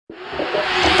Hey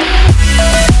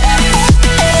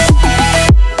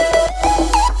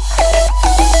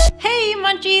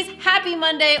Munchies, happy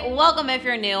Monday. Welcome if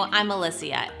you're new. I'm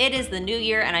Alicia. It is the new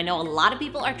year and I know a lot of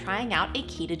people are trying out a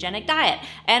ketogenic diet.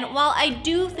 And while I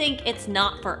do think it's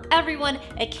not for everyone,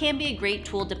 it can be a great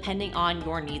tool depending on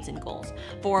your needs and goals.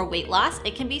 For weight loss,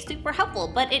 it can be super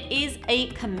helpful, but it is a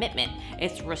commitment.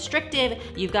 It's restrictive.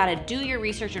 You've got to do your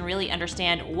research and really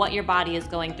understand what your body is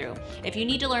going through. If you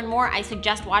need to learn more, I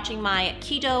suggest watching my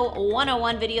Keto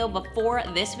 101 video before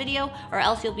this video, or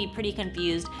else you'll be pretty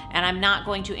confused, and I'm not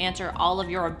going to answer all of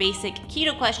your basic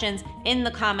keto questions in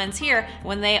the comments here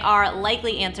when they are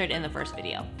likely answered in the first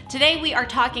video. Today we are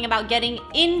talking about getting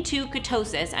into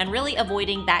ketosis and really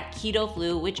avoiding that keto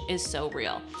flu, which is so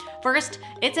real. First,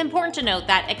 it's important to note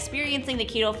that experiencing the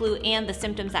keto flu and the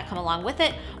symptoms that come along with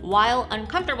it, while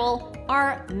uncomfortable,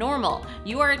 are normal.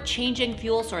 You are changing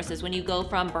fuel sources when you go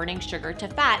from burning sugar to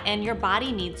fat, and your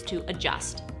body needs to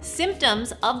adjust.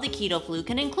 Symptoms of the keto flu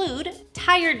can include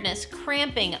tiredness,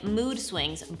 cramping, mood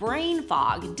swings, brain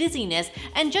fog, dizziness,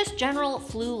 and just general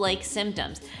flu-like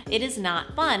symptoms. It is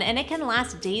not fun, and it can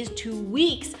last days to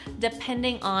weeks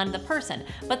depending on the person.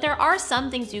 But there are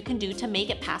some things you can do to make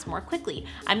it pass more quickly.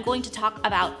 I'm going to talk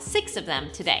about 6 of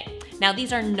them today. Now,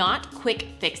 these are not quick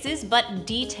fixes, but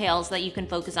details that you can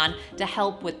focus on to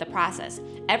help with the process.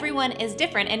 Everyone is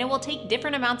different, and it will take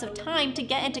different amounts of time to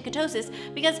get into ketosis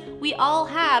because we all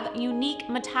have unique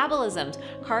metabolisms,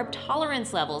 carb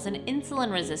tolerance levels, and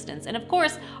insulin resistance. And of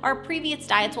course, our previous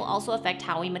diets will also affect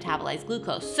how we metabolize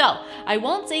glucose. So I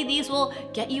won't say these will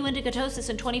get you into ketosis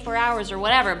in 24 hours or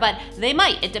whatever, but they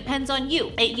might. It depends on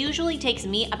you. It usually takes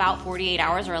me about 48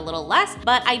 hours or a little less,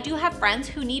 but I do have friends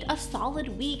who need a solid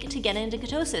week to get into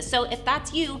ketosis. So if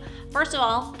that's you, first of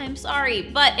all, I'm sorry,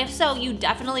 but if so, you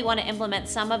definitely want to implement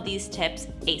some of these tips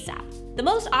ASAP. The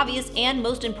most obvious and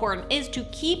most important is to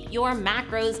keep your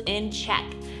macros in check.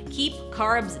 Keep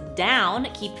carbs down,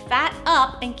 keep fat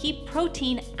up, and keep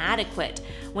protein adequate.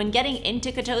 When getting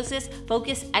into ketosis,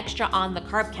 focus extra on the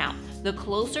carb count. The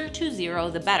closer to 0,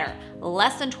 the better.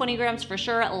 Less than 20 grams for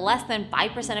sure, less than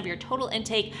 5% of your total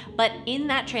intake, but in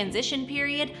that transition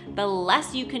period, the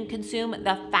less you can consume,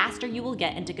 the faster you will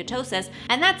get into ketosis,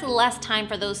 and that's less time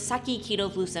for those sucky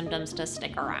keto flu symptoms to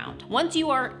stick around. Once you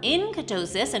are in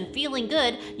ketosis and feeling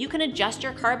good, you can adjust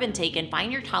your carb intake and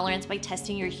find your tolerance by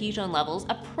testing your ketone levels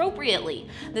appropriately.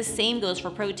 The same goes for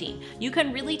protein. You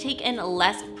can really take in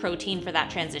less protein for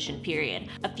that transition period.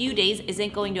 A few days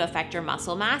isn't going to affect your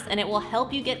muscle mass, and it will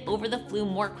help you get over the flu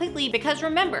more quickly because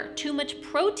remember, too much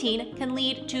protein can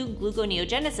lead to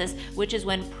gluconeogenesis, which is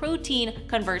when protein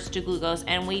converts to glucose,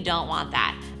 and we don't want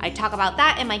that. I talk about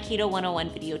that in my Keto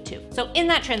 101 video too. So in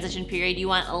that transition period, you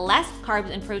want less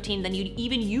carbs and protein than you'd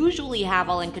even usually have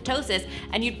while in ketosis,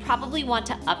 and you'd probably want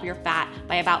to up your fat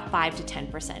by about 5 to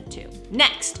 10% too.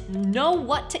 Next, know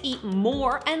what to eat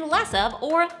more and less of,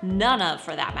 or none of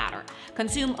for that matter.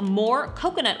 Consume more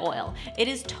coconut oil. It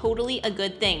is totally a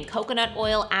good thing. Coconut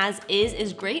oil as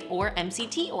is great, or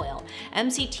MCT oil.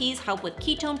 MCTs help with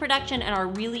ketone production and are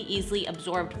really easily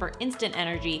absorbed for instant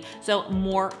energy, so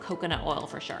more coconut oil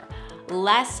for sure.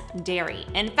 Less dairy.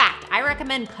 In fact, I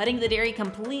recommend cutting the dairy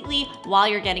completely while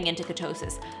you're getting into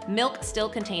ketosis. Milk still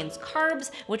contains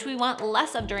carbs, which we want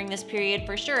less of during this period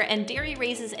for sure, and dairy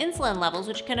raises insulin levels,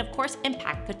 which can of course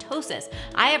impact ketosis.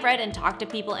 I have read and talked to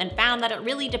people and found that it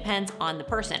really depends on the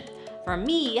person. For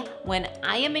me, when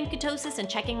I am in ketosis and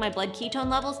checking my blood ketone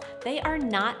levels, they are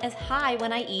not as high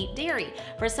when I eat dairy.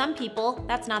 For some people,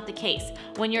 that's not the case.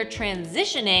 When you're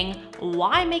transitioning,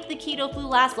 why make the keto flu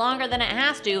last longer than it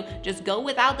has to? Just go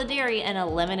without the dairy and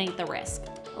eliminate the risk.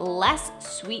 Less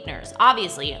sweeteners.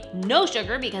 Obviously, no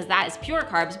sugar because that is pure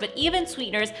carbs, but even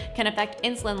sweeteners can affect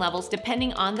insulin levels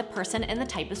depending on the person and the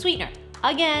type of sweetener.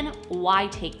 Again, why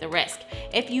take the risk?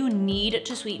 If you need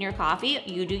to sweeten your coffee,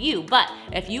 you do you. But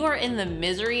if you are in the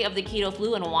misery of the keto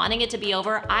flu and wanting it to be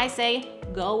over, I say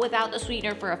go without the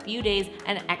sweetener for a few days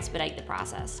and expedite the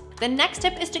process. The next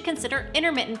tip is to consider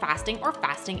intermittent fasting or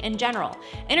fasting in general.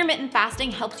 Intermittent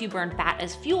fasting helps you burn fat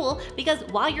as fuel because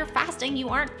while you're fasting, you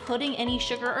aren't putting any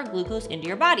sugar or glucose into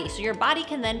your body, so your body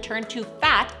can then turn to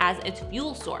fat as its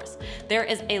fuel source. There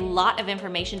is a lot of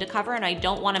information to cover, and I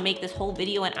don't want to make this whole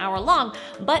video an hour long,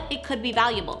 but it could be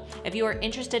valuable. If you are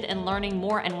interested in learning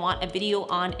more and want a video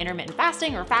on intermittent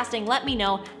fasting or fasting, let me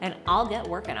know and I'll get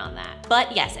working on that.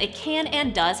 But yes, it can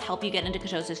and does help you get into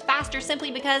ketosis faster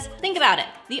simply because, think about it,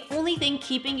 The only thing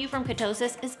keeping you from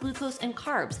ketosis is glucose and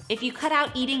carbs. If you cut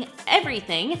out eating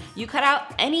everything, you cut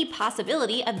out any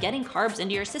possibility of getting carbs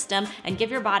into your system and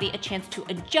give your body a chance to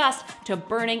adjust to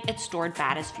burning its stored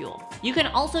fat as fuel. You can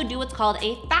also do what's called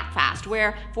a fat fast,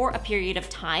 where for a period of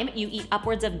time, you eat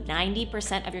upwards of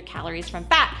 90% of your calories from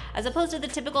fat, as opposed to the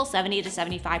typical 70 to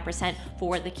 75%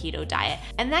 for the keto diet.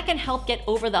 And that can help get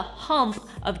over the hump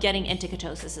of getting into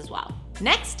ketosis as well.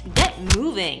 Next, get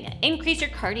moving. Increase your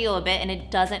cardio a bit, and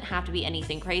it doesn't have to be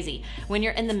anything crazy. When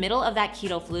you're in the middle of that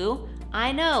keto flu,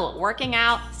 I know, working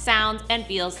out sounds and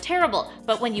feels terrible,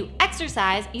 but when you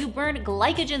exercise, you burn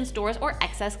glycogen stores or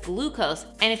excess glucose.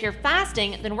 And if you're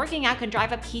fasting, then working out can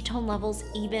drive up ketone levels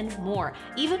even more.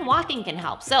 Even walking can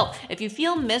help. So if you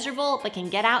feel miserable but can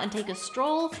get out and take a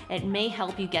stroll, it may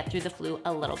help you get through the flu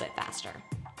a little bit faster.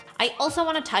 I also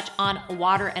want to touch on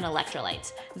water and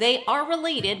electrolytes. They are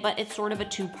related, but it's sort of a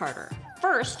two-parter.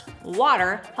 First,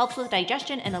 water helps with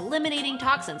digestion and eliminating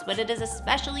toxins, but it is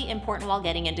especially important while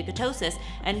getting into ketosis,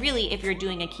 and really if you're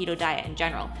doing a keto diet in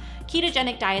general.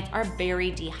 Ketogenic diets are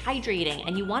very dehydrating,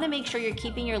 and you want to make sure you're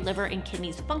keeping your liver and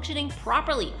kidneys functioning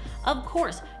properly. Of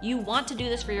course, you want to do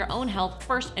this for your own health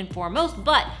first and foremost,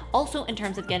 but also in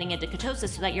terms of getting into ketosis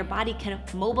so that your body can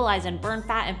mobilize and burn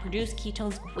fat and produce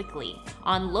ketones quickly.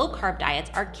 On low-carb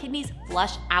diets, our kidneys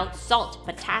flush out salt,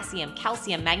 potassium,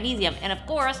 calcium, magnesium, and of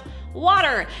course,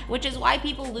 water, which is why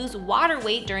people lose water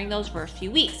weight during those first few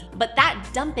weeks. But that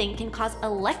dumping can cause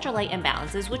electrolyte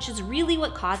imbalances, which is really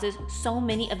what causes so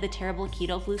many of the terrible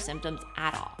keto flu symptoms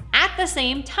at all. At the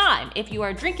same time, if you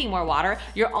are drinking more water,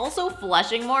 you're also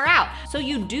flushing more out. So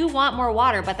you do want more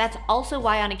water, but that's also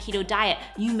why on a keto diet,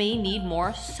 you may need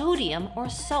more sodium or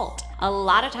salt. A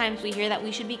lot of times we hear that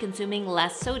we should be consuming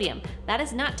less sodium. That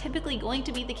is not typically going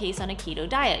to be the case on a keto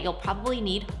diet. You'll probably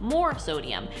need more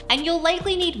sodium, and you'll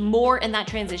likely need more in that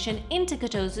transition into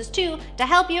ketosis too to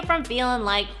help you from feeling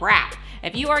like crap.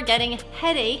 If you are getting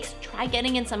headaches, try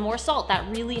getting in some more salt. That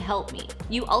really helped me.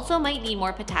 You also might need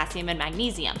more potassium and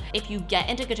magnesium. If you get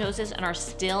into ketosis and are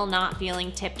still not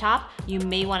feeling tip-top, you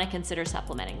may want to consider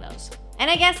supplementing those. And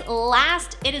I guess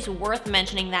last, it is worth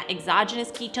mentioning that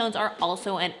exogenous ketones are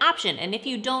also an option. And if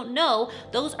you don't know,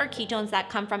 those are ketones that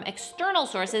come from external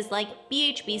sources like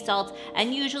BHB salts,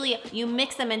 and usually you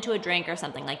mix them into a drink or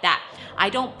something like that.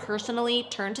 I don't personally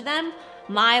turn to them.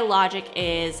 My logic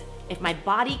is, if my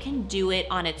body can do it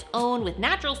on its own with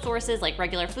natural sources like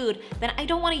regular food, then I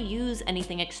don't want to use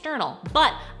anything external.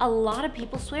 But a lot of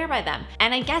people swear by them.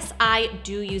 And I guess I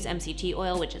do use MCT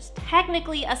oil, which is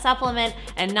technically a supplement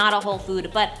and not a whole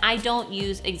food, but I don't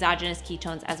use exogenous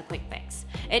ketones as a quick fix.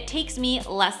 It takes me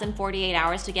less than 48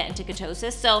 hours to get into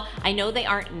ketosis, so I know they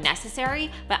aren't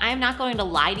necessary, but I'm not going to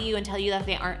lie to you and tell you that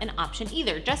they aren't an option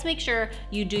either. Just make sure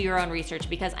you do your own research,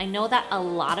 because I know that a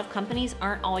lot of companies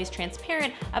aren't always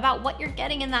transparent about what you're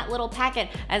getting in that little packet,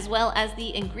 as well as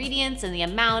the ingredients and the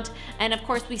amount. And of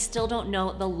course, we still don't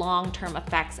know the long-term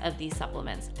effects of these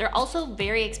supplements. They're also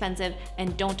very expensive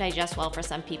and don't digest well for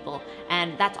some people,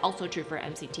 and that's also true for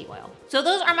MCT oil. So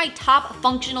those are my top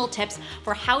functional tips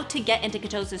for how to get into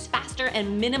ketosis faster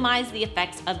and minimize the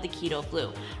effects of the keto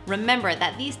flu. Remember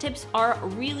that these tips are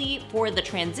really for the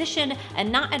transition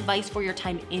and not advice for your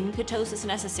time in ketosis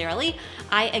necessarily.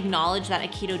 I acknowledge that a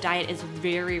keto diet is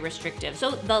very restrictive,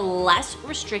 so the less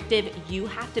restrictive you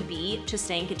have to be to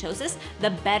stay in ketosis, the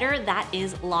better that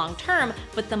is long term.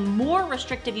 But the more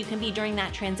restrictive you can be during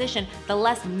that transition, the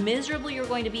less miserable you're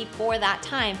going to be for that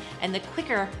time, and the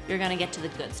quicker you're gonna get to the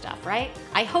good stuff, right?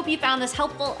 I hope you found this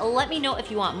helpful. Let me know if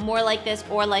you want more like this,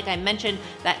 or like I mentioned,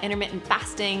 that intermittent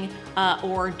fasting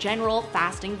or general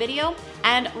fasting video.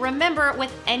 And remember,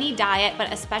 with any diet,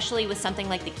 but especially with something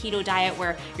like the keto diet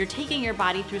where you're taking your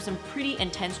body through some pretty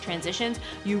intense transitions,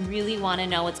 you really wanna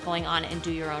know what's going on and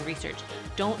do your own research.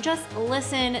 Don't just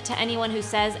listen to anyone who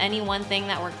says any one thing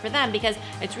that worked for them, because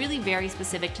it's really very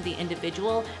specific to the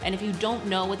individual. And if you don't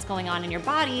know what's going on in your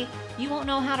body, you won't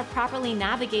know how to properly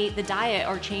navigate the diet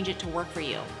or change it to work for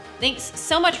you. Thanks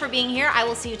so much for being here. I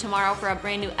will see you tomorrow for a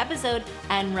brand new episode.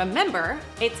 And remember,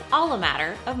 it's all a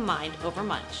matter of mind over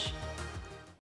munch.